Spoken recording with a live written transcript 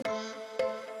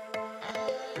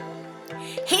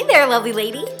Hey there, lovely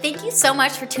lady. Thank you so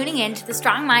much for tuning in to the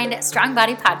Strong Mind, Strong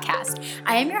Body podcast.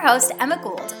 I am your host, Emma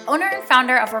Gould, owner and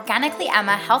founder of Organically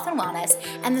Emma Health and Wellness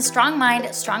and the Strong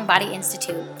Mind, Strong Body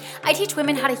Institute. I teach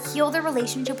women how to heal their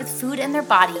relationship with food and their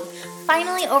body,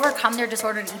 finally overcome their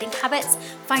disordered eating habits,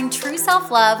 find true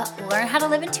self-love, learn how to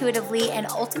live intuitively, and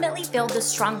ultimately build the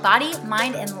strong body,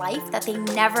 mind, and life that they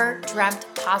never dreamt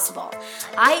possible.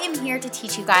 I am here to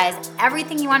teach you guys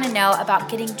everything you want to know about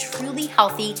getting truly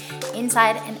healthy inside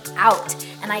and out,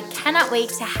 and I cannot wait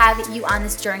to have you on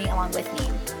this journey along with me.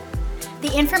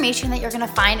 The information that you're going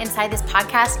to find inside this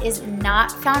podcast is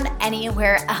not found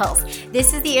anywhere else.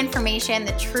 This is the information,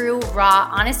 the true, raw,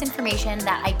 honest information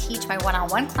that I teach my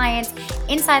one-on-one clients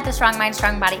inside the Strong Mind,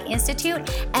 Strong Body Institute,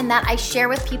 and that I share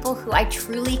with people who I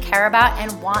truly care about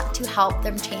and want to help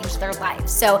them change their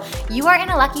lives. So you are in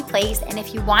a lucky place, and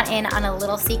if you want in on a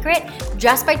little secret,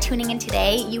 just by tuning in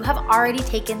today, you have already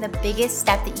taken the biggest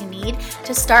step that you need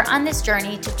to start on this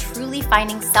journey to truly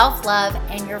finding self-love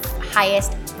and your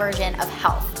highest version of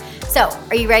health. So,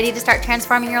 are you ready to start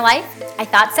transforming your life? I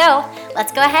thought so.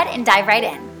 Let's go ahead and dive right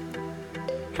in.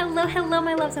 Hello,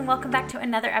 my loves, and welcome back to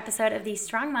another episode of the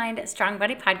Strong Mind, Strong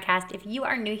Body podcast. If you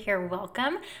are new here,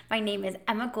 welcome. My name is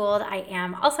Emma Gould. I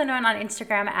am also known on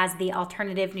Instagram as the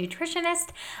Alternative Nutritionist.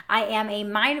 I am a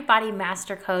mind-body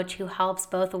master coach who helps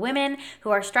both women who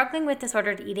are struggling with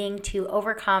disordered eating to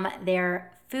overcome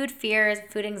their food fears,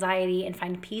 food anxiety, and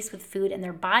find peace with food in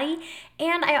their body.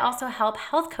 And I also help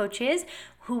health coaches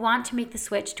who want to make the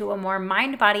switch to a more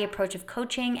mind-body approach of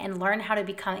coaching and learn how to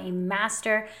become a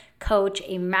master coach,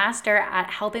 a master at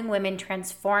helping women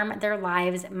transform their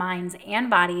lives, minds, and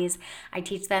bodies. I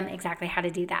teach them exactly how to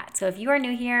do that. So if you are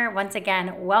new here, once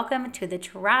again, welcome to the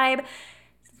tribe.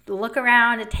 Look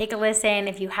around, take a listen.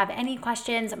 If you have any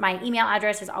questions, my email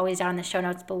address is always down in the show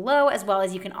notes below, as well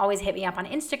as you can always hit me up on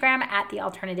Instagram at The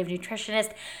Alternative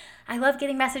Nutritionist. I love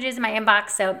getting messages in my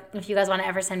inbox, so if you guys want to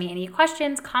ever send me any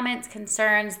questions, comments,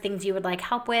 concerns, things you would like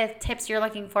help with, tips you're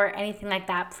looking for, anything like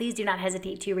that, please do not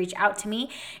hesitate to reach out to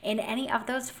me in any of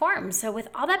those forms. So with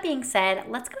all that being said,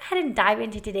 let's go ahead and dive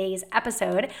into today's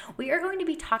episode. We are going to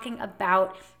be talking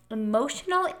about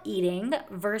emotional eating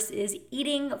versus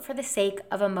eating for the sake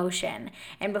of emotion.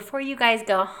 And before you guys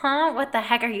go, what the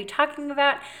heck are you talking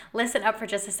about? Listen up for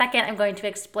just a second. I'm going to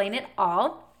explain it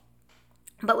all.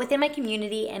 But within my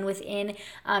community and within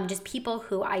just people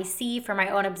who I see from my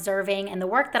own observing and the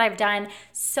work that I've done,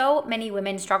 so many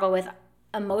women struggle with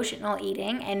emotional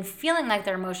eating and feeling like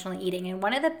they're emotionally eating. And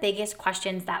one of the biggest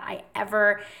questions that I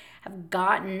ever have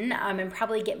gotten and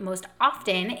probably get most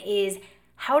often is,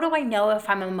 how do I know if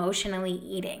I'm emotionally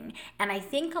eating? And I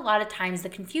think a lot of times the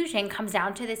confusion comes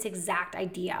down to this exact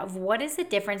idea of what is the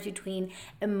difference between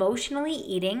emotionally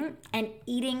eating and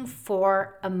eating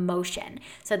for emotion.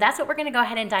 So that's what we're going to go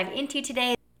ahead and dive into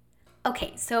today.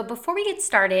 Okay, so before we get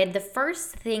started, the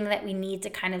first thing that we need to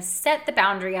kind of set the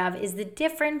boundary of is the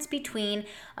difference between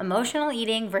emotional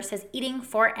eating versus eating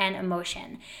for an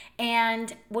emotion.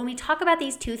 And when we talk about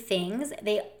these two things,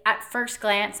 they at first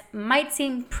glance might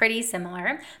seem pretty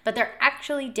similar, but they're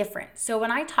actually different. So when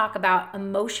I talk about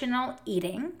emotional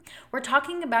eating, we're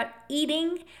talking about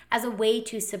eating as a way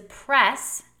to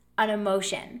suppress an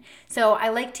emotion. So I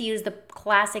like to use the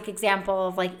classic example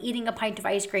of like eating a pint of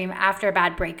ice cream after a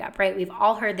bad breakup, right? We've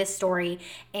all heard this story,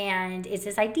 and it's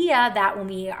this idea that when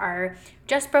we are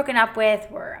just broken up with,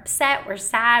 we're upset, we're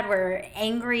sad, we're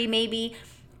angry maybe,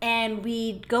 and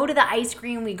we go to the ice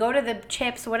cream, we go to the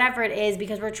chips, whatever it is,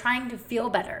 because we're trying to feel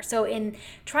better. So in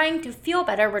trying to feel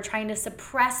better, we're trying to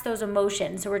suppress those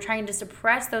emotions. So we're trying to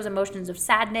suppress those emotions of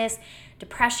sadness,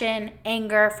 depression,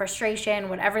 anger, frustration,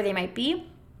 whatever they might be.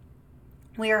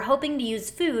 We are hoping to use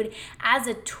food as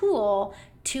a tool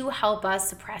to help us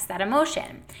suppress that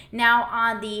emotion. Now,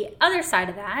 on the other side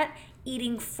of that,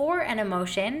 eating for an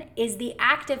emotion is the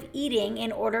act of eating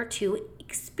in order to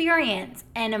experience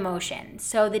an emotion.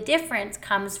 So the difference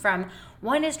comes from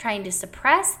one is trying to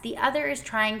suppress, the other is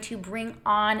trying to bring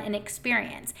on an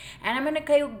experience. And I'm going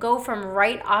to go from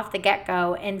right off the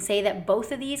get-go and say that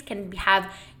both of these can have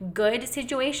good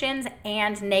situations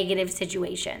and negative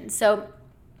situations. So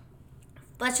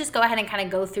let's just go ahead and kind of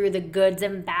go through the goods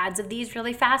and bads of these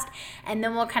really fast, and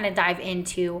then we'll kind of dive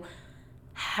into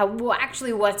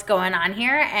what's going on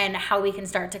here and how we can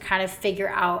start to kind of figure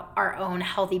out our own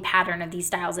healthy pattern of these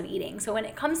styles of eating. So when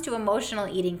it comes to emotional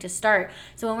eating to start,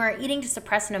 so when we're eating to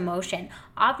suppress an emotion,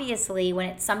 obviously when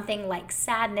it's something like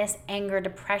sadness, anger,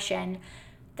 depression,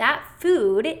 that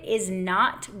food is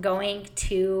not going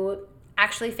to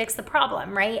actually fix the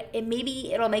problem, right?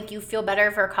 It'll make you feel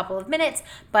better for a couple of minutes,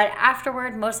 but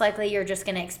afterward, most likely you're just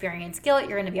going to experience guilt.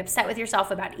 You're going to be upset with yourself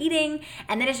about eating,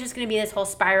 and then it's just going to be this whole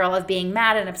spiral of being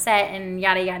mad and upset and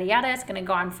yada, yada, yada. It's going to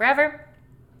go on forever.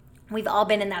 We've all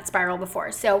been in that spiral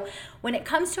before. So when it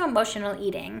comes to emotional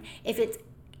eating,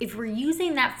 if we're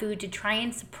using that food to try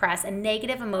and suppress a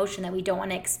negative emotion that we don't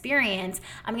want to experience,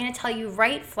 I'm going to tell you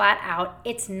right flat out,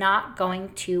 it's not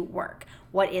going to work.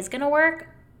 What is going to work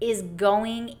is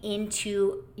going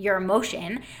into your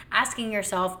emotion, asking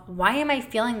yourself, why am I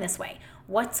feeling this way?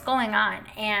 What's going on?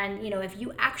 And, if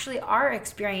you actually are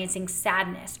experiencing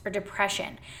sadness or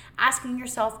depression, asking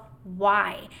yourself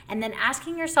why, and then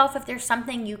asking yourself if there's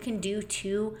something you can do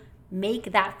to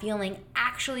make that feeling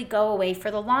actually go away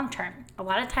for the long term. A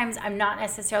lot of times I'm not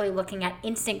necessarily looking at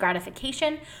instant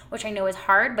gratification, which I know is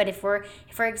hard, but if we're,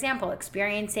 for example,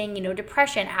 experiencing,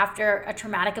 depression after a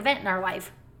traumatic event in our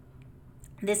life,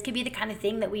 this could be the kind of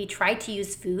thing that we try to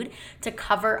use food to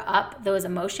cover up those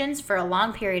emotions for a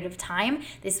long period of time.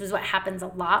 This is what happens a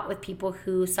lot with people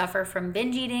who suffer from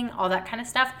binge eating, all that kind of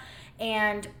stuff.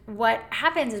 And what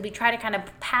happens is we try to kind of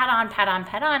pat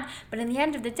on, but in the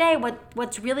end of the day,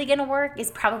 what's really going to work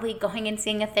is probably going and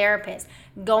seeing a therapist,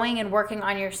 going and working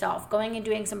on yourself, going and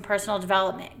doing some personal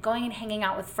development, going and hanging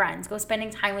out with friends, go spending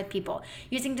time with people,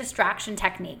 using distraction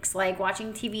techniques like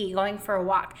watching TV, going for a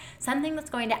walk, something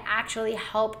that's going to actually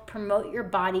help promote your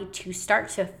body to start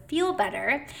to feel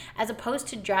better as opposed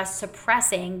to just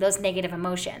suppressing those negative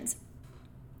emotions.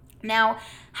 Now,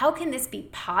 how can this be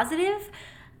positive?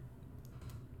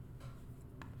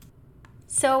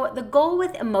 So the goal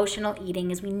with emotional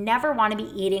eating is we never want to be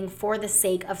eating for the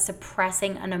sake of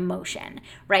suppressing an emotion,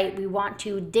 right? We want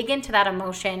to dig into that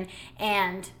emotion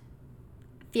and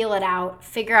feel it out,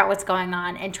 figure out what's going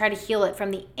on, and try to heal it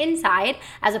from the inside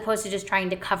as opposed to just trying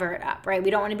to cover it up, right?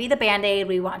 We don't want to be the Band-Aid.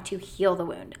 We want to heal the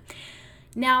wound.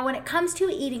 Now, when it comes to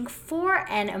eating for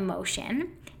an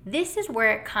emotion, this is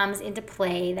where it comes into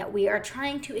play that we are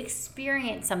trying to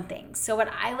experience something. So what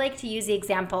I like to use the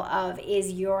example of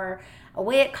is you're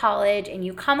away at college and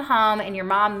you come home and your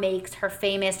mom makes her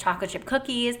famous chocolate chip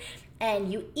cookies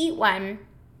and you eat one,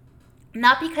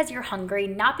 not because you're hungry,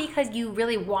 not because you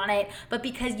really want it, but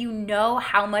because you know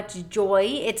how much joy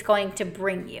it's going to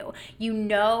bring you. You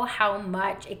know how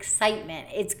much excitement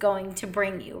it's going to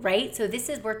bring you, right? So this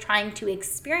is, we're trying to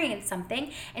experience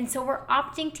something, and so we're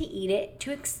opting to eat it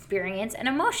to experience an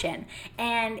emotion.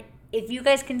 And if you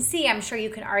guys can see, I'm sure you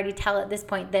can already tell at this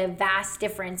point the vast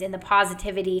difference in the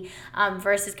positivity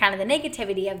versus kind of the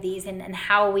negativity of these and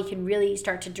how we can really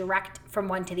start to direct from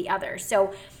one to the other.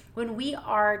 So when we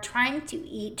are trying to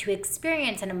eat to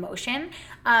experience an emotion,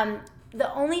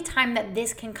 the only time that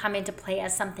this can come into play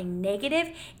as something negative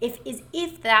is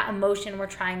if that emotion we're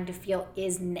trying to feel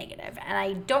is negative. And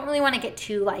I don't really want to get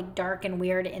too dark and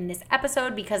weird in this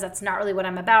episode because that's not really what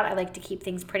I'm about. I like to keep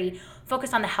things pretty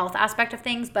focused on the health aspect of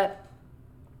things, but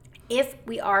if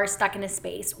we are stuck in a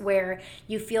space where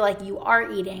you feel like you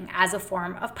are eating as a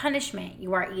form of punishment,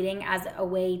 you are eating as a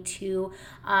way to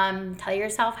tell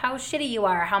yourself how shitty you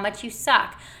are, how much you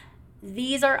suck,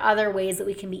 these are other ways that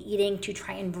we can be eating to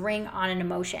try and bring on an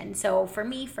emotion. So for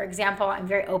me, for example, I'm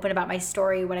very open about my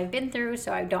story, what I've been through,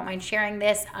 so I don't mind sharing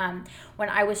this. When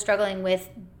I was struggling with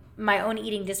my own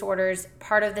eating disorders,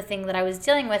 part of the thing that I was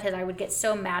dealing with is I would get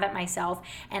so mad at myself,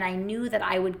 and I knew that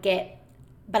I would get,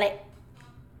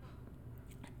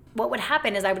 what would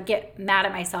happen is I would get mad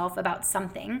at myself about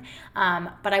something,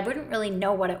 but I wouldn't really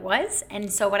know what it was.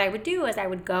 And so what I would do is I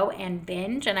would go and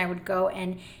binge, and I would go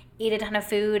and eat a ton of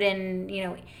food and,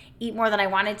 eat more than I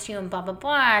wanted to and blah, blah,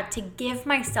 blah, to give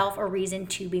myself a reason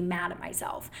to be mad at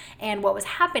myself. And what was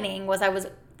happening was I was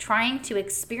trying to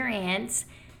experience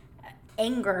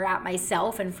anger at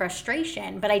myself and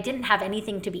frustration, but I didn't have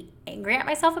anything to be angry at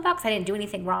myself about because I didn't do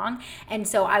anything wrong. And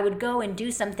so I would go and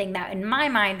do something that in my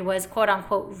mind was quote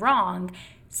unquote wrong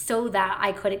so that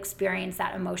I could experience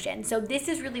that emotion. So this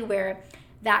is really where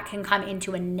that can come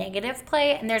into a negative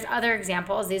play. And there's other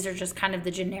examples. These are just kind of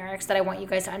the generics that I want you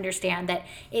guys to understand that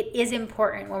it is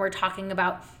important when we're talking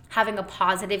about having a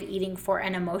positive eating for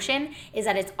an emotion is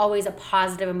that it's always a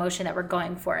positive emotion that we're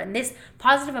going for. And this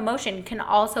positive emotion can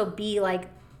also be like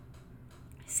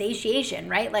satiation,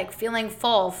 right? Like feeling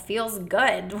full feels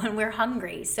good when we're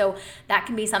hungry. So that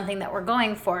can be something that we're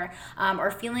going for.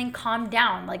 Or feeling calmed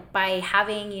down, like by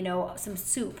having, some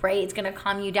soup, right? It's going to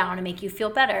calm you down and make you feel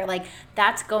better. Like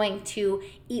that's going to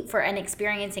eat for and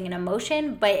experiencing an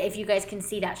emotion. But if you guys can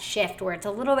see that shift where it's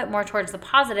a little bit more towards the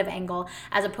positive angle,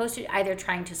 as opposed to either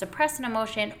trying to suppress an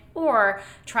emotion or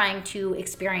trying to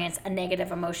experience a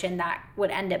negative emotion that would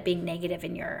end up being negative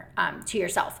in your, to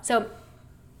yourself. So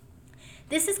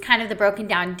this is kind of the broken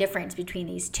down difference between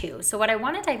these two. So what I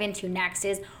want to dive into next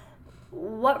is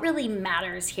what really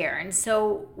matters here. And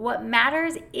so what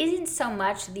matters isn't so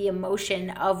much the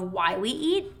emotion of why we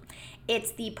eat,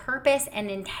 it's the purpose and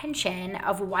intention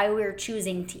of why we're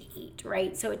choosing to eat,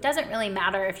 right? So it doesn't really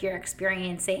matter if you're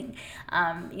experiencing,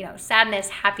 sadness,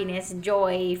 happiness,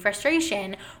 joy,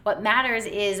 frustration. What matters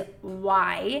is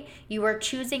why you are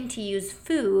choosing to use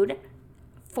food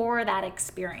for that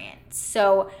experience.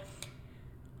 So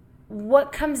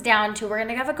what comes down to, we're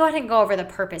going to go ahead and go over the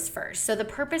purpose first. So the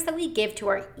purpose that we give to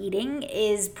our eating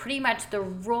is pretty much the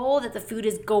role that the food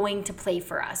is going to play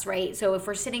for us, right? So if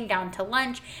we're sitting down to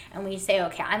lunch and we say,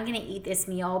 okay, I'm going to eat this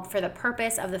meal for the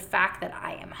purpose of the fact that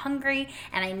I am hungry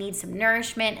and I need some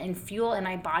nourishment and fuel in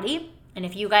my body. And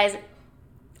if you guys,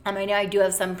 I know I do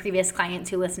have some previous clients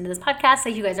who listen to this podcast, so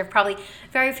you guys are probably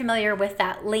very familiar with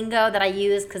that lingo that I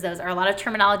use, because those are a lot of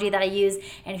terminology that I use.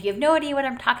 And if you have no idea what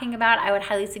I'm talking about, I would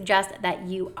highly suggest that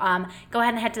you go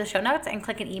ahead and head to the show notes and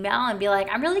click an email and be like,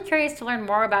 I'm really curious to learn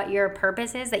more about your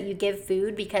purposes that you give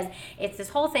food, because it's this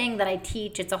whole thing that I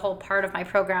teach. It's a whole part of my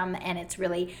program, and it's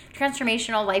really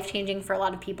transformational, life-changing for a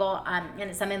lot of people. And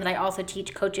it's something that I also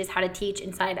teach coaches how to teach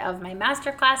inside of my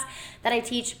masterclass that I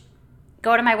teach.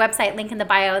 Go to my website, link in the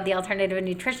bio,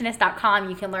 thealternativenutritionist.com.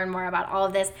 You can learn more about all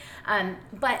of this.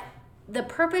 But the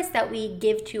purpose that we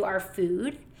give to our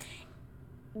food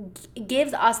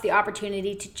gives us the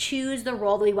opportunity to choose the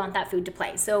role that we want that food to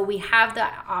play. So we have the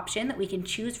option that we can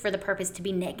choose for the purpose to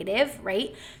be negative,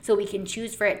 right? So we can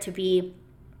choose for it to be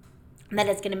that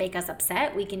it's going to make us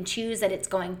upset. We can choose that it's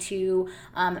going to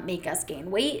make us gain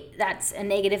weight. That's a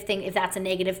negative thing. If that's a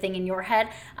negative thing in your head,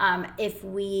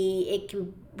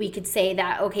 we could say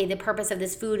that, okay, the purpose of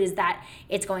this food is that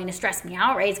it's going to stress me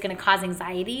out, right? It's going to cause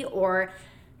anxiety, or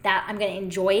that I'm going to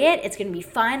enjoy it. It's going to be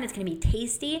fun. It's going to be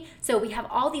tasty. So we have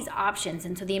all these options.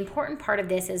 And so the important part of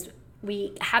this is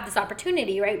we have this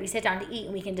opportunity, right? We sit down to eat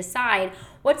and we can decide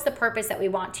what's the purpose that we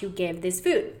want to give this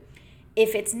food.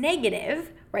 If it's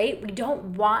negative, right, we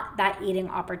don't want that eating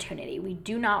opportunity. We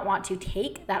do not want to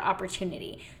take that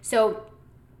opportunity. So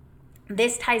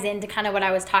this ties into kind of what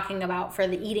I was talking about for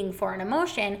the eating for an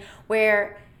emotion,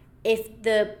 where if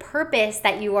the purpose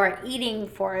that you are eating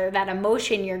for, that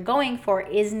emotion you're going for,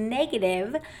 is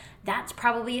negative, that's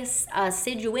probably a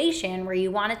situation where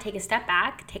you want to take a step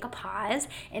back, take a pause,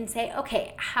 and say,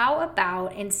 okay, how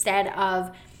about instead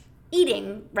of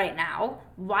eating right now,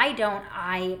 why don't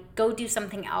I go do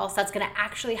something else that's going to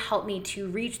actually help me to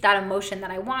reach that emotion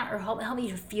that I want, or help me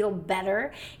to feel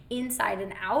better inside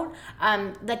and out,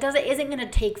 isn't going to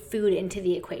take food into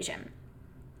the equation.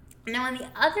 Now, on the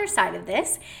other side of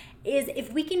this is,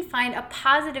 if we can find a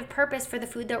positive purpose for the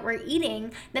food that we're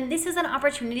eating, then this is an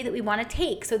opportunity that we want to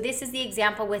take. So this is the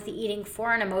example with the eating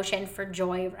for an emotion, for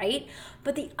joy, right?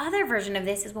 But the other version of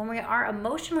this is when we are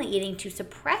emotionally eating to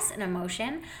suppress an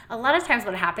emotion. A lot of times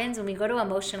what happens when we go to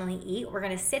emotionally eat, we're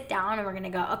going to sit down and we're going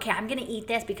to go, okay, I'm going to eat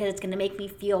this because it's going to make me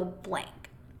feel blank.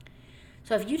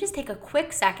 So if you just take a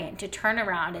quick second to turn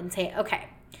around and say, okay,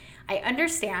 I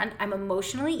understand I'm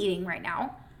emotionally eating right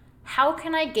now. How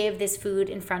can I give this food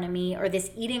in front of me, or this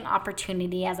eating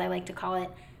opportunity, as I like to call it,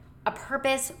 a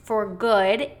purpose for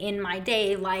good in my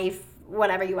day, life,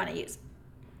 whatever you want to use?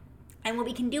 And what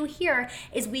we can do here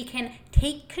is we can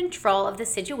take control of the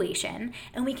situation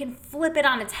and we can flip it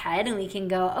on its head, and we can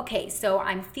go, okay, so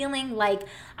I'm feeling like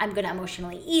I'm going to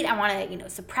emotionally eat. I want to,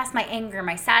 suppress my anger,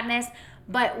 my sadness.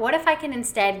 But what if I can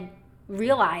instead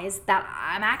realize that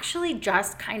I'm actually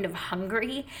just kind of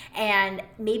hungry, and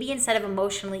maybe instead of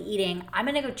emotionally eating, I'm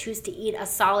going to go choose to eat a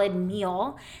solid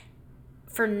meal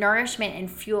for nourishment and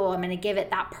fuel. I'm going to give it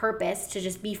that purpose to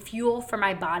just be fuel for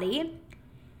my body,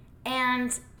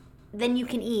 and then you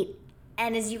can eat.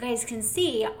 And as you guys can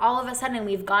see, all of a sudden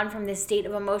we've gone from this state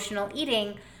of emotional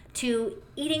eating to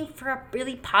eating for a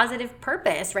really positive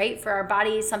purpose, right? For our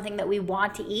body, something that we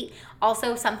want to eat.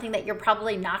 Also something that you're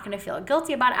probably not going to feel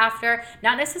guilty about after,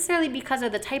 not necessarily because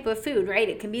of the type of food, right?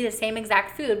 It can be the same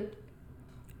exact food,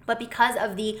 but because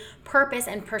of the purpose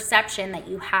and perception that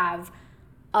you have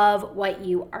of what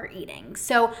you are eating.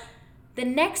 So the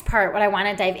next part, what I want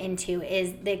to dive into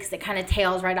is this, that kind of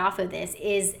tails right off of this,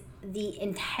 is the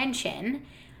intention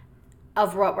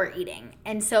of what we're eating.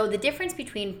 And so the difference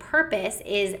between purpose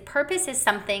is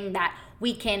something that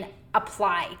we can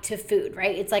apply to food,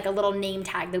 right? It's like a little name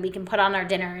tag that we can put on our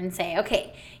dinner and say,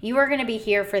 okay, you are going to be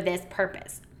here for this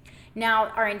purpose. Now,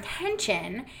 our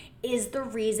intention is the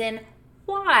reason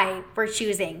why we're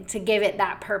choosing to give it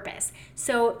that purpose.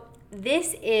 So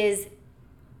this is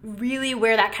really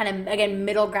where that kind of, again,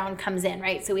 middle ground comes in,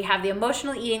 right? So we have the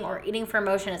emotional eating or eating for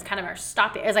emotion as kind of our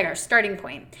our starting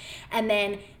point. And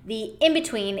then the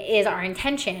in-between is our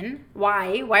intention.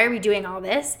 Why are we doing all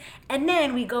this? And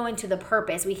then we go into the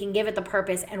purpose. We can give it the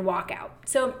purpose and walk out.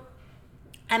 So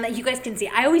you guys can see,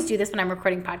 I always do this when I'm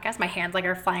recording podcasts. My hands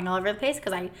are flying all over the place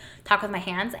because I talk with my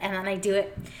hands, and then I do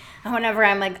it whenever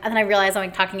and then I realize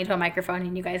I'm talking into a microphone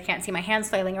and you guys can't see my hands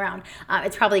flailing around.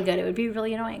 It's probably good. It would be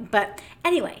really annoying. But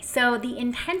anyway, so the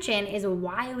intention is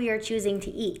why we are choosing to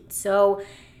eat. So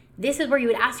this is where you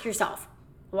would ask yourself,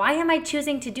 why am I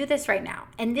choosing to do this right now?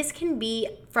 And this can be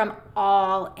from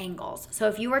all angles. So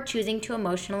if you are choosing to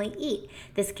emotionally eat,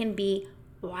 this can be,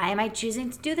 why am I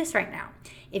choosing to do this right now?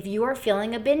 If you are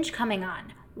feeling a binge coming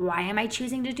on, why am I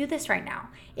choosing to do this right now?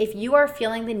 If you are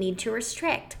feeling the need to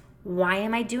restrict, why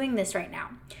am I doing this right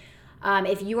now?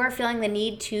 If you are feeling the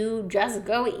need to just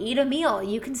go eat a meal,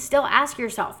 you can still ask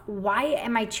yourself, why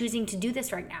am I choosing to do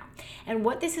this right now? And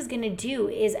what this is going to do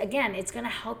is, again, it's going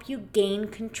to help you gain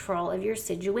control of your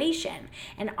situation.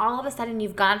 And all of a sudden,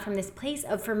 you've gone from this place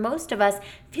of, for most of us,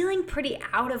 feeling pretty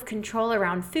out of control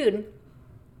around food,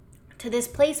 to this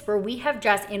place where we have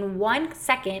just in 1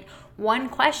 second, one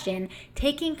question,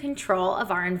 taking control of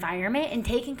our environment and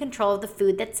taking control of the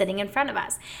food that's sitting in front of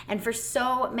us. And for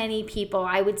so many people,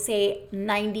 I would say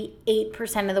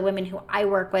 98% of the women who I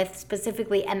work with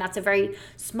specifically, and that's a very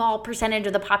small percentage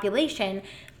of the population,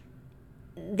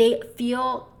 they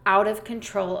feel out of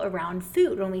control around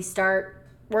food when we start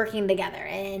working together.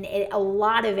 And a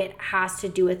lot of it has to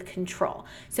do with control.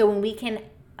 So when we can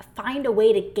find a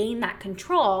way to gain that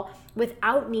control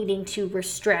without needing to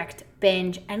restrict,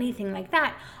 binge, anything like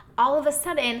that, all of a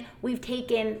sudden we've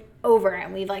taken over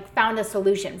and we've found a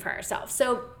solution for ourselves.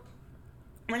 So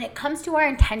when it comes to our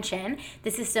intention,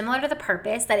 this is similar to the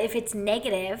purpose, that if it's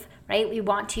negative, right, we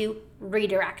want to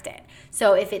redirect it.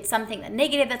 So if it's something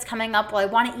negative that's coming up, well, I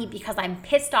want to eat because I'm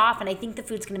pissed off and I think the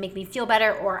food's going to make me feel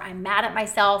better, or I'm mad at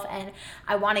myself and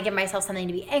I want to give myself something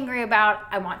to be angry about.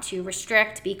 I want to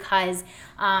restrict because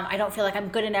I don't feel like I'm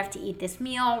good enough to eat this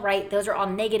meal, right? Those are all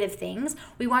negative things.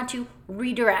 We want to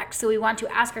redirect. So we want to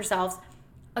ask ourselves,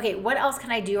 okay, what else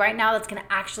can I do right now that's going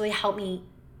to actually help me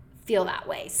feel that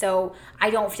way? So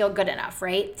I don't feel good enough,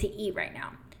 right, to eat right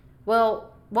now.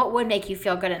 Well, what would make you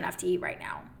feel good enough to eat right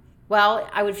now? Well,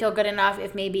 I would feel good enough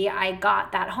if maybe I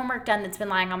got that homework done that's been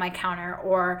lying on my counter,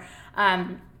 or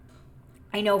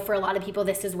I know for a lot of people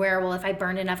this is where, well, if I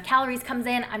burned enough calories comes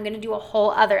in. I'm going to do a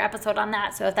whole other episode on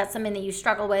that. So if that's something that you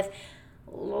struggle with,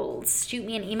 shoot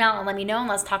me an email and let me know, and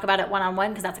let's talk about it one-on-one,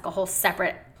 because that's a whole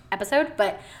separate episode.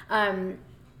 But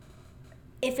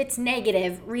if it's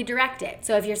negative, redirect it.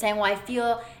 So if you're saying, well, I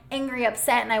feel angry,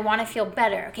 upset, and I want to feel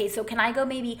better. Okay, so can I go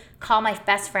maybe call my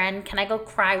best friend? Can I go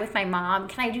cry with my mom?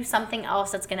 Can I do something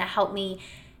else that's going to help me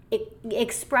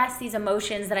express these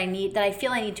emotions that I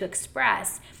feel I need to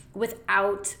express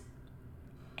without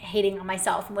hating on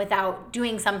myself and without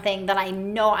doing something that I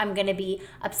know I'm going to be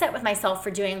upset with myself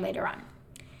for doing later on?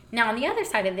 Now, on the other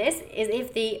side of this is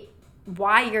if the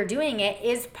why you're doing it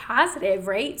is positive,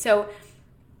 right? So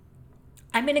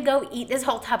I'm going to go eat this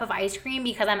whole tub of ice cream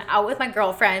because I'm out with my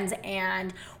girlfriends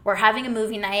and we're having a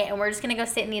movie night and we're just going to go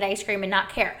sit and eat ice cream and not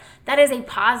care. That is a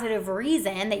positive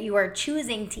reason that you are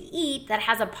choosing to eat that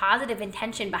has a positive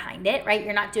intention behind it, right?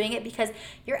 You're not doing it because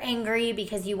you're angry,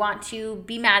 because you want to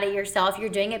be mad at yourself. You're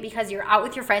doing it because you're out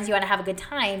with your friends, you want to have a good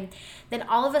time. Then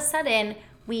all of a sudden,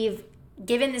 we've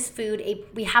given this food,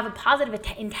 we have a positive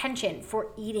intention for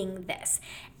eating this.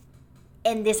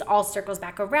 And this all circles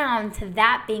back around to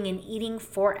that being an eating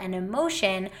for an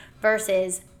emotion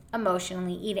versus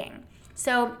emotionally eating.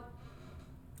 So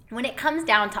when it comes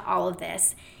down to all of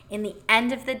this, in the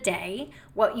end of the day,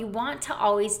 what you want to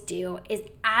always do is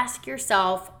ask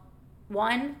yourself,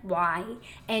 one, why,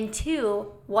 and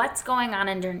two, what's going on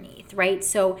underneath, right?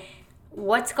 So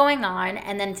what's going on?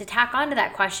 And then to tack onto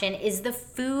that question, is the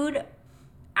food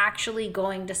actually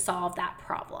going to solve that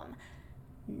problem?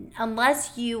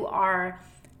 Unless you are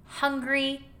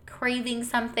hungry, craving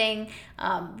something,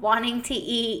 wanting to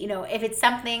eat, if it's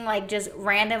something like just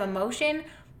random emotion,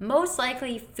 most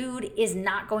likely food is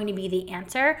not going to be the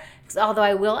answer. Although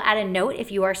I will add a note, if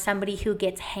you are somebody who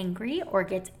gets hangry or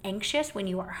gets anxious when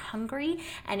you are hungry,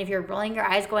 and if you're rolling your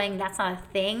eyes going, that's not a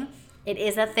thing, it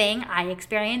is a thing. I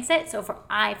experience it. So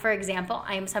for example,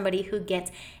 I am somebody who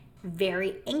gets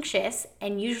very anxious,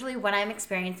 and usually when I'm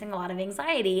experiencing a lot of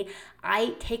anxiety,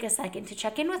 I take a second to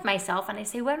check in with myself and I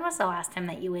say, when was the last time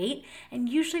that you ate? And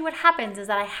usually what happens is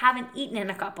that I haven't eaten in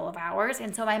a couple of hours,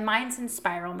 and so my mind's in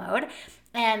spiral mode,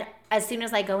 and as soon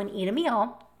as I go and eat a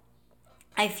meal,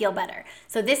 I feel better.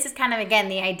 So this is kind of, again,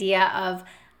 the idea of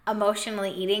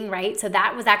emotionally eating, right? So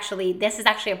this is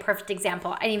actually a perfect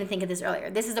example. I didn't even think of this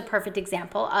earlier. This is a perfect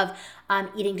example of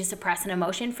eating to suppress an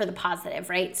emotion for the positive,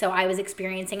 right? So I was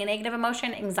experiencing a negative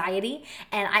emotion, anxiety,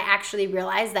 and I actually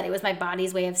realized that it was my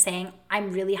body's way of saying,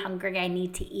 I'm really hungry, I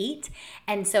need to eat.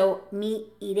 And so me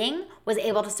eating was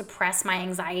able to suppress my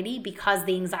anxiety because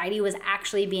the anxiety was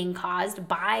actually being caused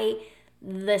by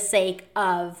the sake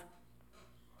of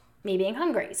me being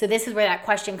hungry. So this is where that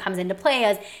question comes into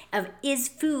play is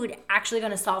food actually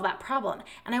going to solve that problem?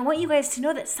 And I want you guys to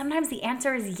know that sometimes the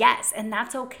answer is yes, and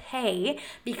that's okay,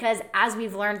 because as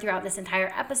we've learned throughout this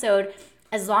entire episode,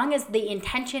 as long as the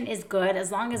intention is good,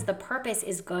 as long as the purpose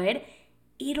is good,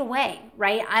 eat away,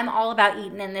 right? I'm all about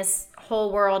eating in this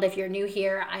whole world. If you're new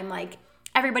here, I'm like,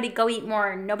 everybody go eat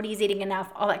more, nobody's eating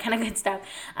enough, all that kind of good stuff.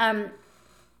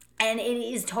 And it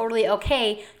is totally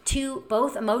okay to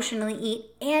both emotionally eat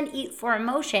and eat for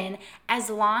emotion,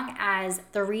 as long as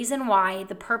the reason why,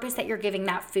 the purpose that you're giving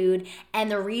that food,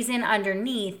 and the reason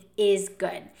underneath is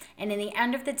good. And in the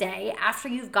end of the day, after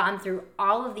you've gone through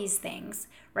all of these things,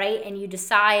 right, and you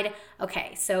decide,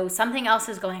 okay, so something else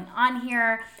is going on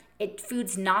here,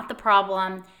 food's not the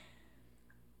problem,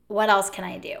 what else can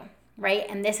I do, right?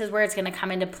 And this is where it's going to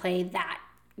come into play, that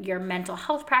your mental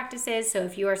health practices. So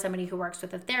if you are somebody who works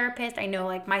with a therapist, I know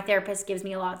like my therapist gives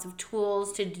me lots of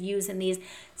tools to use in these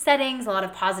settings, a lot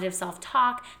of positive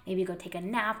self-talk, maybe go take a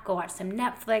nap, go watch some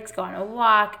Netflix, go on a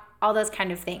walk, all those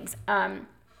kind of things.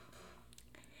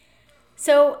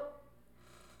 So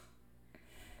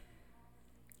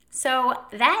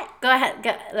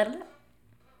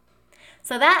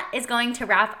that is going to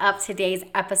wrap up today's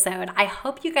episode. I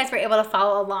hope you guys were able to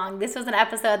follow along. This was an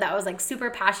episode that was like super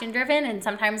passion driven, and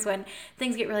sometimes when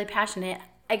things get really passionate,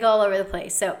 I go all over the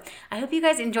place. So I hope you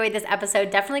guys enjoyed this episode.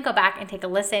 Definitely go back and take a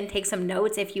listen, take some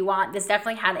notes if you want. This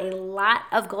definitely had a lot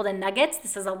of golden nuggets.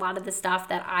 This is a lot of the stuff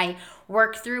that I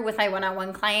work through with my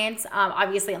one-on-one clients,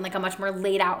 obviously in like a much more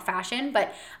laid out fashion,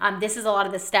 but this is a lot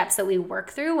of the steps that we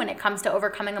work through when it comes to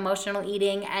overcoming emotional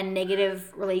eating and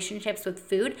negative relationships with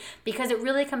food, because it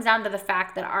really comes down to the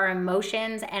fact that our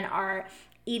emotions and our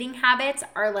eating habits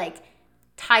are like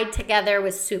tied together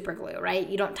with super glue, right?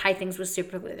 You don't tie things with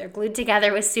super glue. They're glued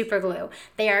together with super glue.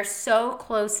 They are so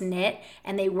close knit,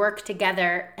 and they work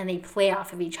together and they play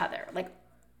off of each other, like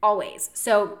always.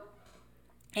 So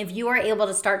if you are able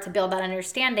to start to build that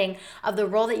understanding of the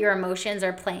role that your emotions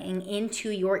are playing into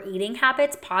your eating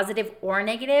habits, positive or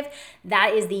negative,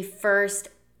 that is the first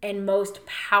and most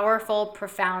powerful,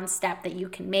 profound step that you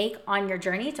can make on your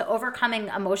journey to overcoming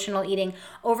emotional eating,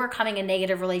 overcoming a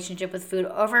negative relationship with food,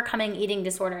 overcoming eating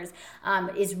disorders,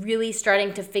 is really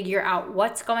starting to figure out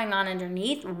what's going on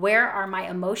underneath. Where are my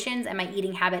emotions and my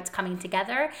eating habits coming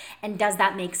together? And does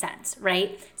that make sense,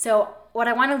 right? So what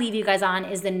I want to leave you guys on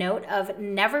is the note of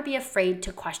never be afraid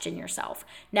to question yourself.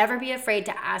 Never be afraid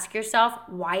to ask yourself,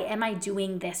 why am I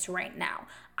doing this right now?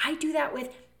 I do that with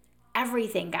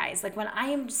everything, guys. Like when I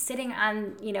am sitting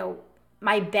on,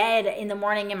 my bed in the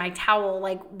morning in my towel,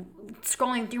 like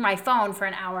scrolling through my phone for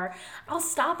an hour, I'll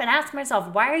stop and ask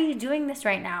myself, why are you doing this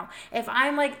right now? If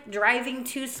I'm like driving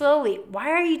too slowly,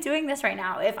 why are you doing this right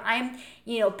now? If I'm,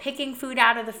 picking food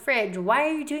out of the fridge, why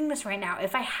are you doing this right now?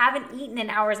 If I haven't eaten in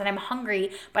hours and I'm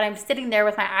hungry, but I'm sitting there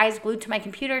with my eyes glued to my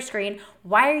computer screen,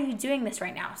 why are you doing this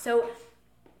right now? So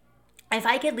if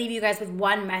I could leave you guys with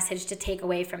one message to take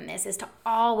away from this, is to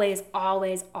always,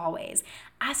 always, always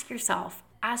ask yourself,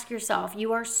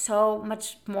 you are so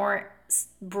much more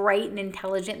bright and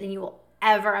intelligent than you will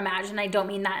ever imagine. I don't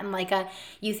mean that in like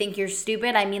you think you're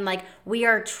stupid. I mean like we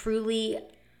are truly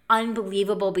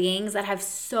unbelievable beings that have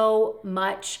so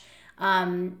much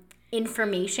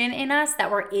information in us that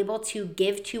we're able to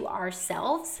give to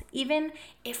ourselves, even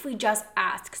if we just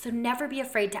ask. So never be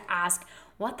afraid to ask,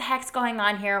 what the heck's going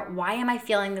on here? Why am I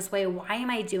feeling this way? Why am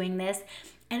I doing this?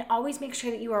 And always make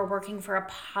sure that you are working for a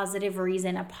positive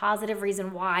reason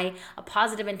why, a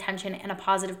positive intention, and a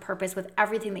positive purpose with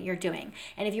everything that you're doing.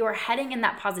 And if you are heading in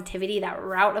that positivity, that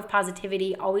route of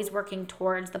positivity, always working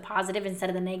towards the positive instead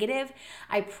of the negative,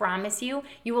 I promise you,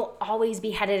 you will always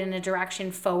be headed in a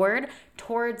direction forward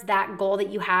towards that goal that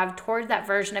you have, towards that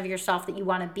version of yourself that you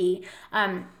want to be.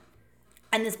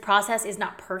 And this process is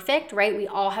not perfect, right? We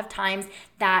all have times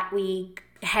that we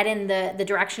head in the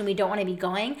direction we don't want to be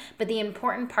going, but the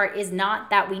important part is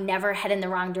not that we never head in the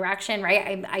wrong direction,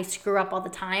 right? I screw up all the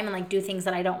time and like do things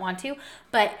that I don't want to,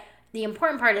 but the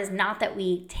important part is not that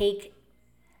we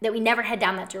never head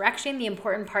down that direction. The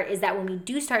important part is that when we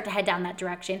do start to head down that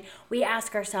direction, we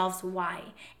ask ourselves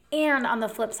why. And on the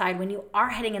flip side, when you are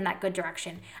heading in that good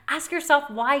direction, ask yourself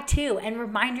why too, and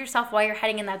remind yourself why you're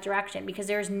heading in that direction, because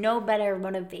there's no better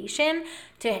motivation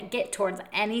to get towards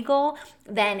any goal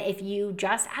than if you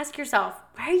just ask yourself,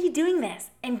 why are you doing this?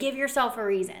 And give yourself a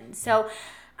reason. So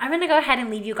I'm going to go ahead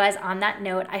and leave you guys on that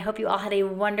note. I hope you all had a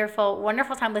wonderful,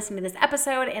 wonderful time listening to this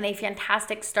episode and a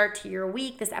fantastic start to your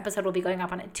week. This episode will be going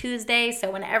up on a Tuesday,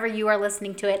 so whenever you are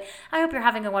listening to it, I hope you're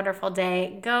having a wonderful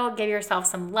day. Go give yourself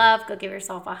some love, go give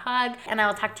yourself a hug, and I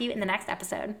will talk to you in the next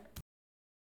episode.